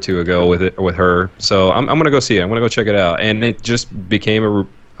year or 2 ago with her. So I'm gonna go see it. I'm gonna go check it out. And it just became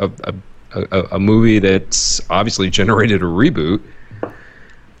a movie that's obviously generated a reboot.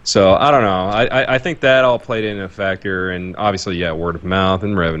 So I don't know. I think that all played in a factor, and obviously, word of mouth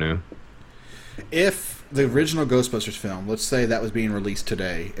and revenue. If the original Ghostbusters film, let's say that was being released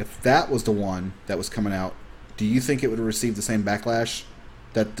today, if that was the one that was coming out, do you think it would have received the same backlash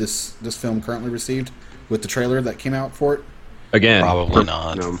that this film currently received with the trailer that came out for it? Again, probably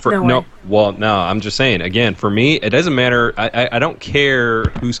not. No, I'm just saying, again, for me, it doesn't matter. I don't care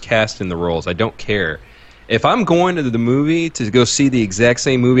who's cast in the roles. I don't care. If I'm going to the movie to go see the exact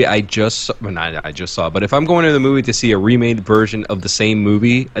same movie I just saw, but if I'm going to the movie to see a remade version of the same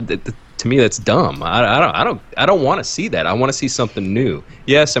movie, to me that's dumb. I don't want to see that. I want to see something new.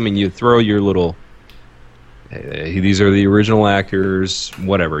 Yes, I mean, you throw your little, hey, these are the original actors,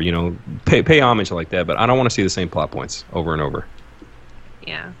 whatever, pay homage like that, but I don't want to see the same plot points over and over.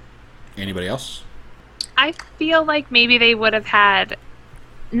 Yeah. Anybody else? I feel like maybe they would have had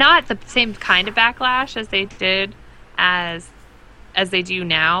not the same kind of backlash as they did as they do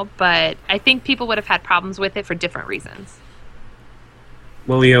now, but I think people would have had problems with it for different reasons.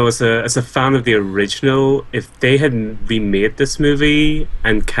 Well, as a fan of the original, if they had remade this movie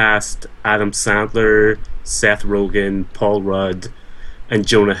and cast Adam Sandler, Seth Rogen, Paul Rudd, and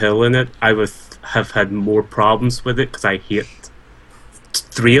Jonah Hill in it, I would have had more problems with it because I hate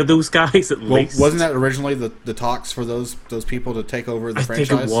 3 of those guys at least. Wasn't that originally the talks for those people to take over the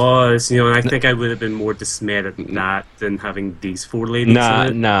franchise? I think it was, and I think I would have been more dismayed at that than having these 4 ladies.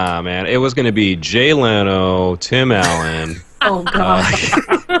 Nah, man. It was going to be Jay Leno, Tim Allen. Oh God.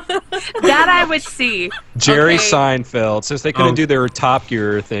 That I would see. Jerry Seinfeld. Since they couldn't do their Top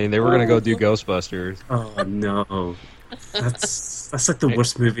Gear thing, they were going to go do Ghostbusters. Oh no, that's like the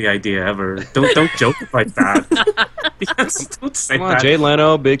worst movie idea ever. Don't joke like that. Yes, don't say Come on, that. Jay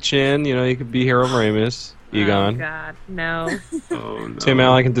Leno, Big Chin. You could be Harold Ramis, Egon. Oh God, no. Oh, no. Tim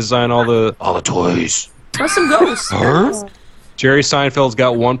Allen can design all the toys. Let some ghosts. Huh? Jerry Seinfeld's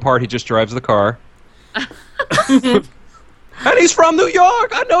got one part. He just drives the car. And he's from New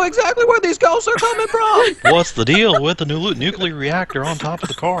York. I know exactly where these ghosts are coming from. What's the deal with the nuclear reactor on top of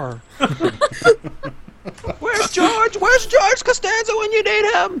the car? Where's George? Where's George Costanza when you need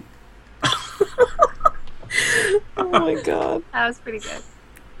him? Oh my God. That was pretty good.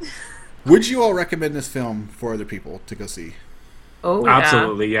 Would you all recommend this film for other people to go see? Oh,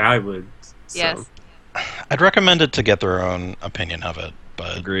 Absolutely, yeah, I would. So. Yes. I'd recommend it to get their own opinion of it,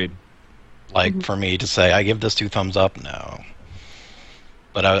 but Agreed. for me to say I give this 2 thumbs up, no.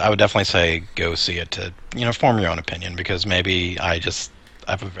 But I would definitely say go see it to form your own opinion, because maybe I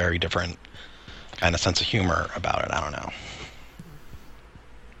have a very different kind of sense of humor about it. I don't know.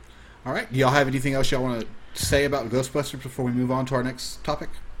 All right. Do y'all have anything else y'all want to say about Ghostbusters before we move on to our next topic?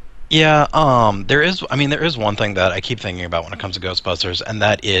 Yeah, there is one thing that I keep thinking about when it comes to Ghostbusters, and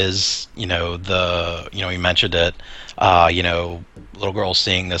that is, you mentioned it, little girls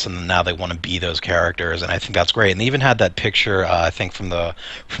seeing this and now they want to be those characters, and I think that's great. And they even had that picture, I think from the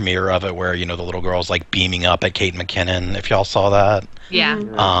premiere of it, where, the little girl's like beaming up at Kate McKinnon, if y'all saw that. Yeah.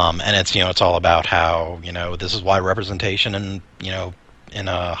 And it's, it's all about how, this is why representation and, in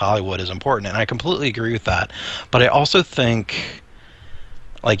Hollywood is important, and I completely agree with that. But I also think,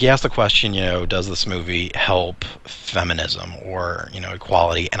 you asked the question, does this movie help feminism or,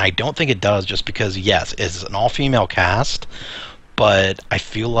 equality? And I don't think it does, just because, yes, it's an all-female cast, but I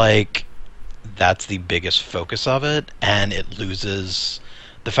feel like that's the biggest focus of it, and it loses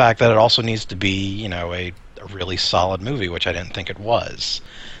the fact that it also needs to be, a really solid movie, which I didn't think it was.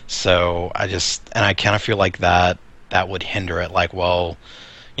 So I kind of feel like that would hinder it,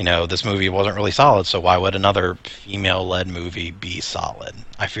 this movie wasn't really solid, so why would another female-led movie be solid?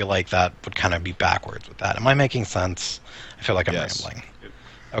 I feel like that would kind of be backwards with that. Am I making sense? I feel like I'm rambling.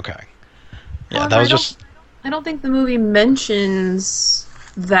 Okay. Yeah, that was just... I don't think the movie mentions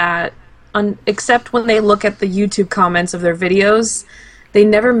that, except when they look at the YouTube comments of their videos. They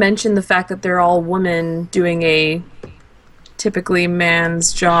never mention the fact that they're all women doing a typically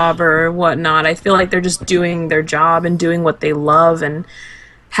man's job or whatnot. I feel like they're just doing their job and doing what they love and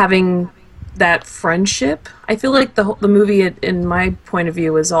having that friendship. I feel like the movie, in my point of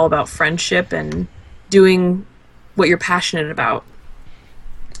view, is all about friendship and doing what you're passionate about.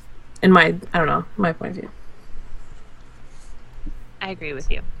 In my point of view. I agree with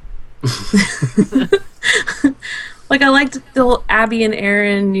you. I liked the whole Abby and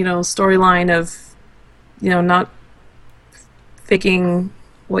Aaron, storyline of, not faking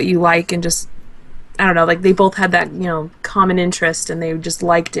what you like and just, I don't know, they both had that, common interest and they just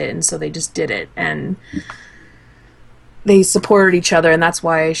liked it, and so they just did it, and they supported each other, and that's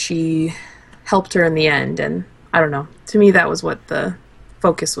why she helped her in the end. And I don't know, to me that was what the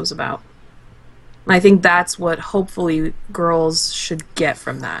focus was about. And I think that's what hopefully girls should get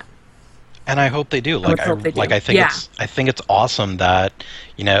from that. And I hope they do. I think it's awesome that,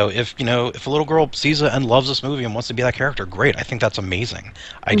 if a little girl sees it and loves this movie and wants to be that character, great. I think that's amazing.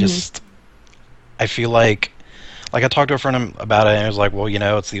 I feel like I talked to a friend about it, and it was like, well,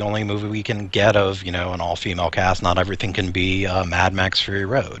 it's the only movie we can get of, an all-female cast. Not everything can be Mad Max Fury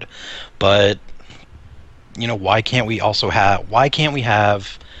Road. But, why can't we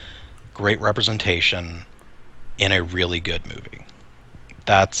have great representation in a really good movie?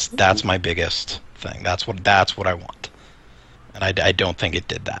 That's my biggest thing. That's what I want. And I don't think it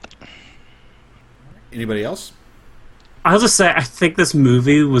did that. Anybody else? I'll just say, I think this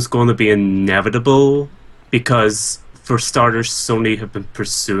movie was going to be inevitable because, for starters, Sony have been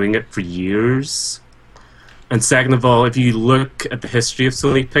pursuing it for years. And second of all, if you look at the history of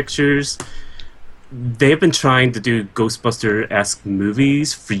Sony Pictures, they've been trying to do Ghostbuster-esque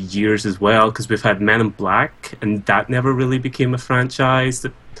movies for years as well, because we've had Men in Black, and that never really became a franchise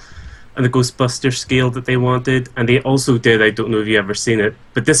on the Ghostbuster scale that they wanted. And they also did, I don't know if you've ever seen it,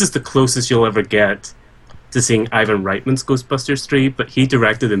 but this is the closest you'll ever get to seeing Ivan Reitman's Ghostbusters 3, but he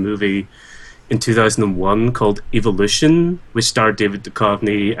directed a movie in 2001 called Evolution, which starred David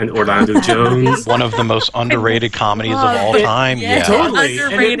Duchovny and Orlando Jones. One of the most underrated comedies of all time. Yeah. Totally.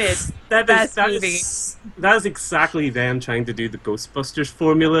 Underrated. That movie. is exactly them trying to do the Ghostbusters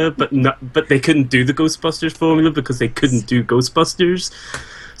formula, but they couldn't do the Ghostbusters formula because they couldn't do Ghostbusters.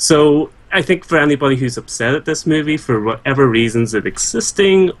 So I think for anybody who's upset at this movie for whatever reasons it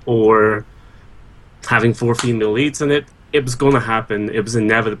existing or having 4 female leads in it, it was going to happen. It was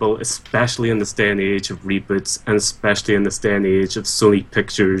inevitable, especially in this day and age of reboots, and especially in this day and age of Sony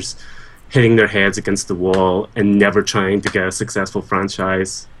Pictures hitting their heads against the wall and never trying to get a successful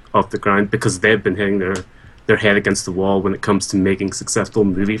franchise off the ground, because they've been hitting their head against the wall when it comes to making successful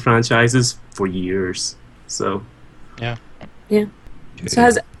movie franchises for years. So, yeah.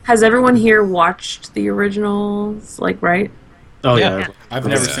 So has everyone here watched the originals? Like, right? Oh yeah. I've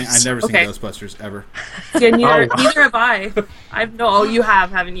never seen Ghostbusters ever. Yeah, neither have I. You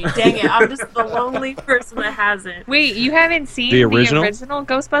have, haven't you? Dang it! I'm just the lonely person that hasn't. Wait, you haven't seen The original?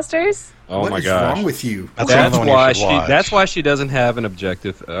 Ghostbusters? Oh What my is gosh. wrong with you? That's why she doesn't have an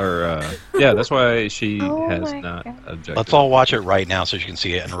objective, or that's why she has not objective. Let's all watch it right now so you can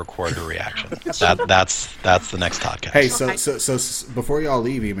see it and record the reaction. That's the next podcast. Hey, so before y'all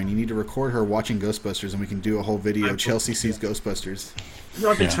leave, even you need to record her watching Ghostbusters, and we can do a whole video. Chelsea sees Ghostbusters.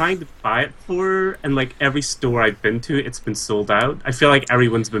 I've been trying to buy it for her, and like every store I've been to, it's been sold out. I feel like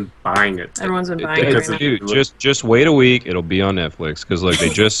everyone's been buying it. Everyone's been buying it. Right Dude, just wait a week. It'll be on Netflix, because look,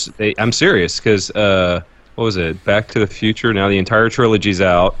 I'm serious, because what was it? Back to the Future. Now the entire trilogy's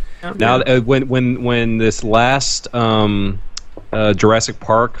out. Okay. Now when this last Jurassic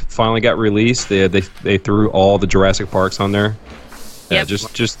Park finally got released, they threw all the Jurassic Parks on there. Yeah,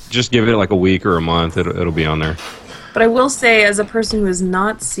 just give it like a week or a month. It'll be on there. But I will say, as a person who has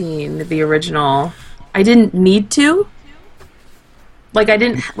not seen the original, I didn't need to. Like, I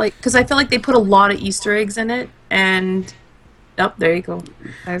didn't, because I feel like they put a lot of Easter eggs in it, and, there you go.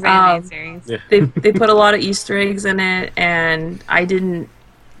 There's animated series. Yeah. They put a lot of Easter eggs in it, and I didn't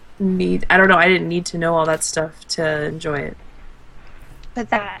need to know all that stuff to enjoy it. But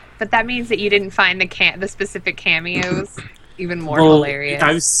that means that you didn't find the specific cameos even more hilarious.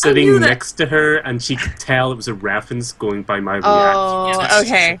 I was sitting next to her, and she could tell it was a reference going by my reaction. Oh,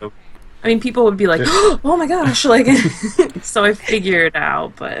 okay. So, I mean, people would be like, "Oh my gosh!" Like, so I figured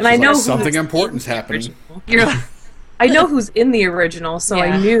out. But I know something important's happening. I know who's in the original, so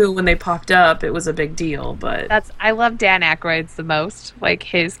Yeah. I knew when they popped up, it was a big deal. But I love Dan Aykroyd's the most, like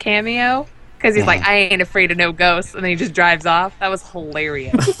his cameo, because he's like, I ain't afraid of no ghosts, and then he just drives off. That was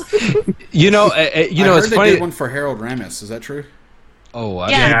hilarious. I heard it's they funny. did one for Harold Ramis. Is that true? Oh,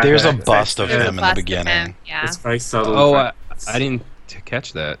 Yeah. There's a bust of him in the Bust of beginning, him, Yeah. it's very subtle. Oh, I didn't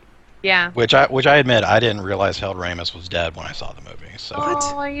catch that. Yeah. which I admit I didn't realize Harold Ramis was dead when I saw the movie. So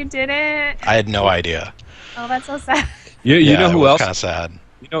Oh, you didn't? I had no idea. Oh, that's so sad. You know who else? Kind of sad.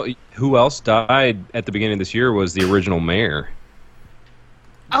 You know who else died at the beginning of this year was the original mayor.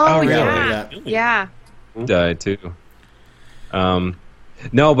 Oh, really? yeah. Yeah. Died too.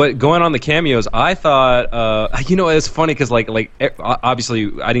 No, but going on the cameos, I thought, it's funny because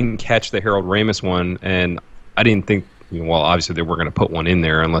obviously I didn't catch the Harold Ramis one, and I didn't think, obviously they weren't going to put one in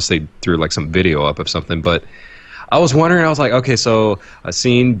there unless they threw like some video up of something. But I was wondering, I was like, okay, so I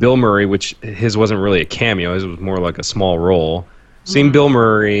seen Bill Murray, which his wasn't really a cameo, his was more like a small role. Seen Bill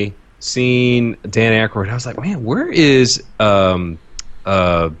Murray, seen Dan Aykroyd. I was like, man, where is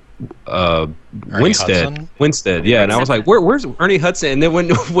Winstead? Hudson? Winstead, yeah. And I was like, where's Ernie Hudson? And then when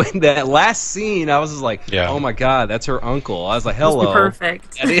that last scene, I was just like, oh my god, that's her uncle. I was like, hello.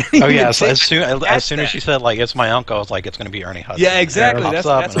 Perfect. Oh yeah, so as soon as she said like it's my uncle, I was like, it's going to be Ernie Hudson. Yeah, exactly. And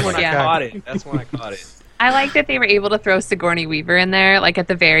That's when I caught it. That's when I caught it. I like that they were able to throw Sigourney Weaver in there, like at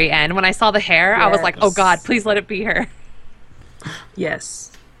the very end. When I saw the hair, I was like, oh god, please let it be her.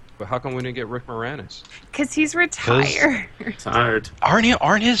 Yes. But how come we didn't get Rick Moranis? Because he's retired. Tired.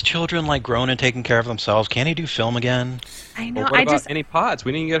 Aren't his children like grown and taking care of themselves? Can't he do film again? I know. Well, what about Annie Potts?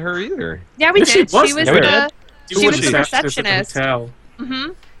 We didn't get her either. Yeah, we did. She was there. the receptionist.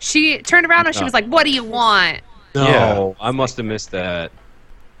 She turned around and she was like, "What do you want?" No, Yeah. I must have missed that.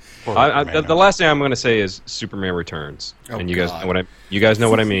 The last thing I'm going to say is Superman Returns, and you guys know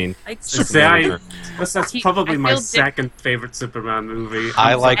what I mean. That's probably my I feel second favorite Superman movie.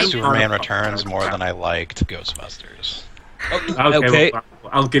 I like I- Superman Returns more than I liked Ghostbusters. Okay. Well,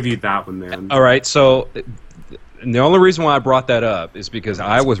 I'll give you that one then. All right, so the only reason why I brought that up is because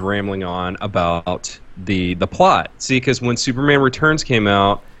I was rambling on about the plot. See, because when Superman Returns came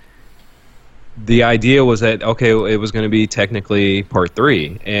out, the idea was that, okay, it was going to be technically part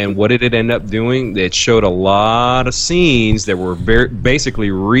 3. And what did it end up doing? It showed a lot of scenes that were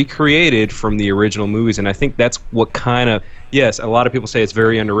basically recreated from the original movies. And I think that's what kind of, yes, a lot of people say it's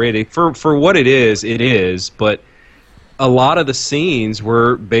very underrated. For what it is, but a lot of the scenes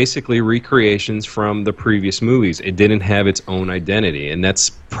were basically recreations from the previous movies. It didn't have its own identity. And that's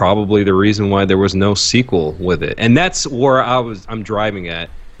probably the reason why there was no sequel with it. And that's where I'm driving at.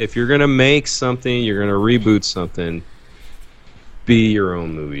 If you're gonna make something, you're gonna reboot something, be your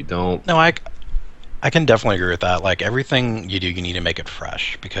own movie. Don't. No, I can definitely agree with that. Like, everything you do, you need to make it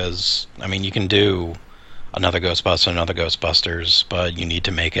fresh, because I mean, you can do another Ghostbusters, but you need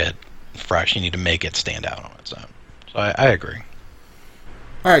to make it fresh. You need to make it stand out on its own. So I agree.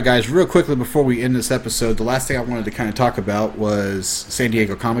 All right, guys, real quickly before we end this episode, the last thing I wanted to kind of talk about was San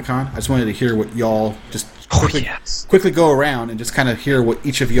Diego Comic-Con. I just wanted to hear what y'all just quickly go around and just kind of hear what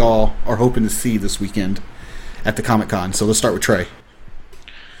each of y'all are hoping to see this weekend at the Comic-Con. So let's start with Trey.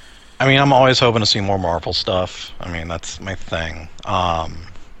 I mean, I'm always hoping to see more Marvel stuff. I mean, that's my thing.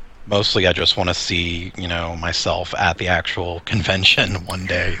 Mostly, I just want to see, myself at the actual convention one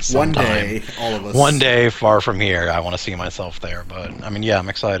day. Sometime. One day, all of us. One day, far from here, I want to see myself there. But I mean, yeah, I'm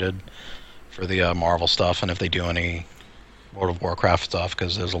excited for the Marvel stuff, and if they do any World of Warcraft stuff,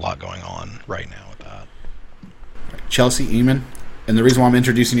 because there's a lot going on right now with that. Chelsea, Eamon, and the reason why I'm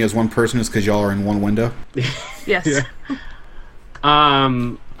introducing you as one person is because y'all are in one window. Yes. Yeah.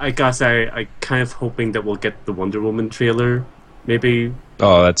 I guess I kind of hoping that we'll get the Wonder Woman trailer, maybe.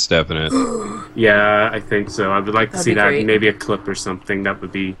 Oh, that's definite. Yeah, I think so. I would like to see that. Great. Maybe a clip or something. That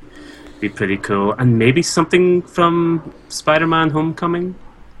would be pretty cool. And maybe something from Spider-Man: Homecoming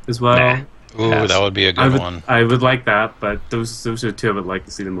as well. Nah. Ooh, Yes. that would be a good one. I would like that, but those are two I would like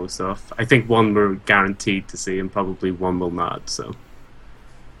to see the most of. I think one we're guaranteed to see, and probably one will not. So.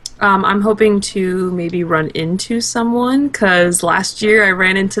 I'm hoping to maybe run into someone, because last year I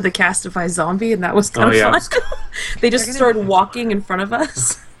ran into the cast of iZombie, and that was kind of fun. They just started walking in front of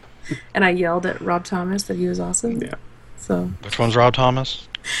us, and I yelled at Rob Thomas that he was awesome. Yeah. So Which one's Rob Thomas?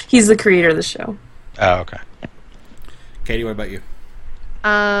 he's the creator of the show. Oh, okay. Katie, what about you?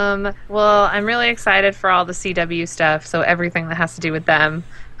 Well, I'm really excited for all the CW stuff, so everything that has to do with them.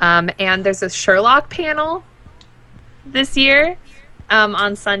 And there's a Sherlock panel this year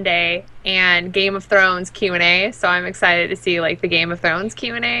on Sunday, and Game of Thrones Q&A, so I'm excited to see, the Game of Thrones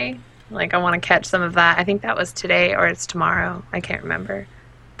Q&A. I want to catch some of that. I think that was today or it's tomorrow. I can't remember.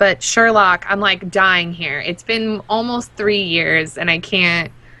 But Sherlock, I'm, dying here. It's been almost 3 years, and I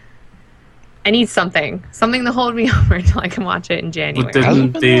need something to hold me over until I can watch it in January.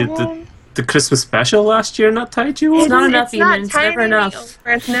 But didn't the Christmas special last year not tide you over? It's not enough, Eamon. It's never enough.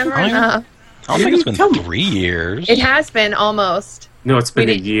 It's never enough. I don't think it's been 3 years. It has been almost. No, it's been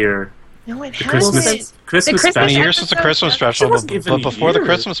a year. No, it The hasn't. Christmas The It's been a special. year since the Christmas special, wasn't even but a before the year.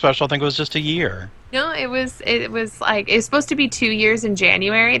 Christmas special, I think it was just a year. No, it was supposed to be 2 years in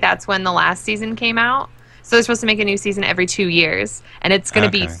January. That's when the last season came out. So they're supposed to make a new season every 2 years, and it's going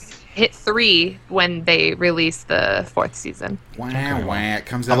to be hit 3 when they release the 4th season. Wah, it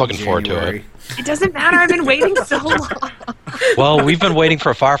comes out I'm looking in forward to January. It doesn't matter. I've been waiting so long. Well, we've been waiting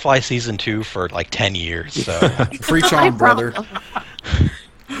for Firefly Season 2 for 10 years, so... Preach on, brother.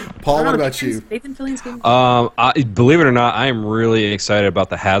 Paul, what about you? Nathan Fillion's Game. Believe it or not, I am really excited about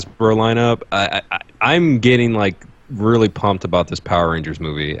the Hasbro lineup. I'm getting really pumped about this Power Rangers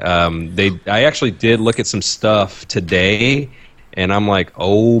movie. I actually did look at some stuff today, and I'm like,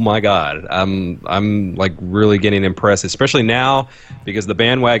 oh my god, I'm really getting impressed, especially now because the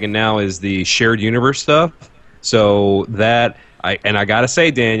bandwagon now is the shared universe stuff. So that. I gotta say,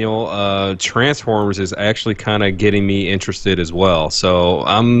 Daniel, Transformers is actually kind of getting me interested as well. So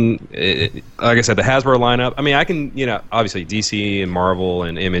like I said, the Hasbro lineup. I mean, I can, obviously DC and Marvel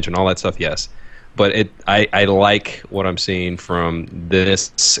and Image and all that stuff, yes. But I like what I'm seeing from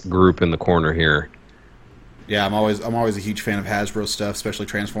this group in the corner here. Yeah, I'm always a huge fan of Hasbro stuff, especially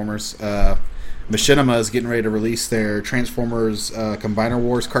Transformers. Machinima is getting ready to release their Transformers Combiner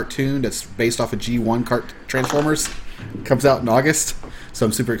Wars cartoon that's based off of G1 Transformers. Comes out in August, so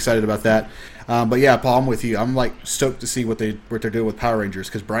I'm super excited about that. But yeah, Paul, I'm with you. I'm stoked to see what they're doing with Power Rangers,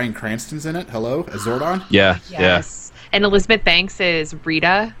 because Bryan Cranston's in it. Hello, as Zordon. Yeah, Yes. And Elizabeth Banks is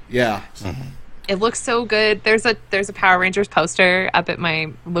Rita. Yeah. Mm-hmm. It looks so good. There's a Power Rangers poster up at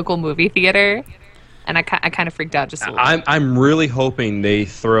my local movie theater, and I kind of freaked out just a little. I'm really hoping they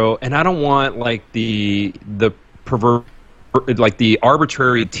throw, and I don't want the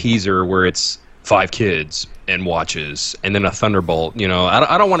arbitrary teaser where it's 5 kids and watches and then a thunderbolt.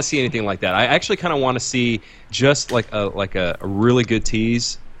 I don't want to see anything like that. I actually kind of want to see just a really good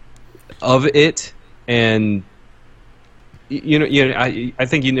tease of it, and I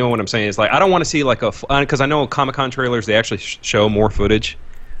think you know what I'm saying. It's like I don't want to see like because I know Comic-Con trailers they actually show more footage,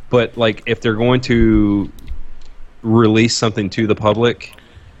 but like if they're going to release something to the public,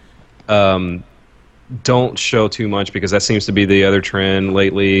 don't show too much, because that seems to be the other trend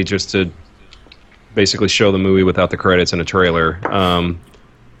lately, just to basically show the movie without the credits in a trailer.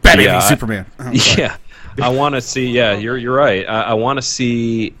 Batman v Superman. Yeah, I want to see. Yeah, you're right. I want to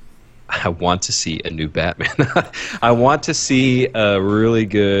see a new Batman. I want to see a really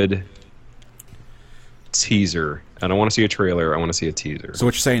good teaser. I don't want to see a trailer. I want to see a teaser. So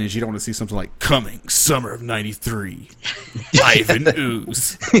what you're saying is you don't want to see something like coming summer of '93, Ivan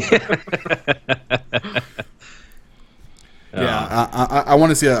Ooze. Yeah, I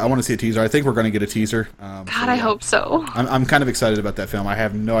want to see a teaser. I think we're going to get a teaser. God, I hope so. I'm kind of excited about that film. I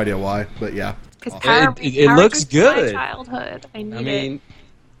have no idea why, but yeah. It looks good. My childhood. I mean,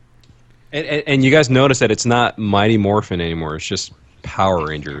 it. And you guys notice that it's not Mighty Morphin anymore. It's just Power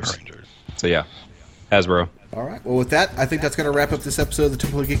Rangers. So yeah, Hasbro. All right. Well, with that, I think that's going to wrap up this episode of the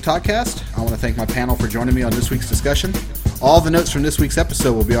Temple of Geek Podcast. I want to thank my panel for joining me on this week's discussion. All the notes from this week's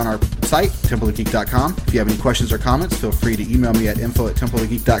episode will be on our site, templeofgeek.com. If you have any questions or comments, feel free to email me at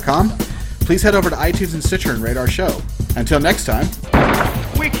info@templeofgeek.com. Please head over to iTunes and Stitcher and rate our show. Until next time.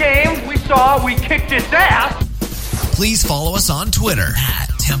 We came, we saw, we kicked its ass. Please follow us on Twitter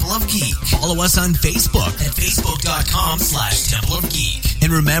 @Temple of Geek. Follow us on Facebook at facebook.com/Temple of Geek.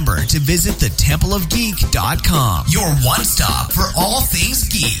 And remember to visit thetempleofgeek.com, your one stop for all things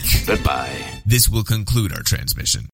geek. Goodbye. This will conclude our transmission.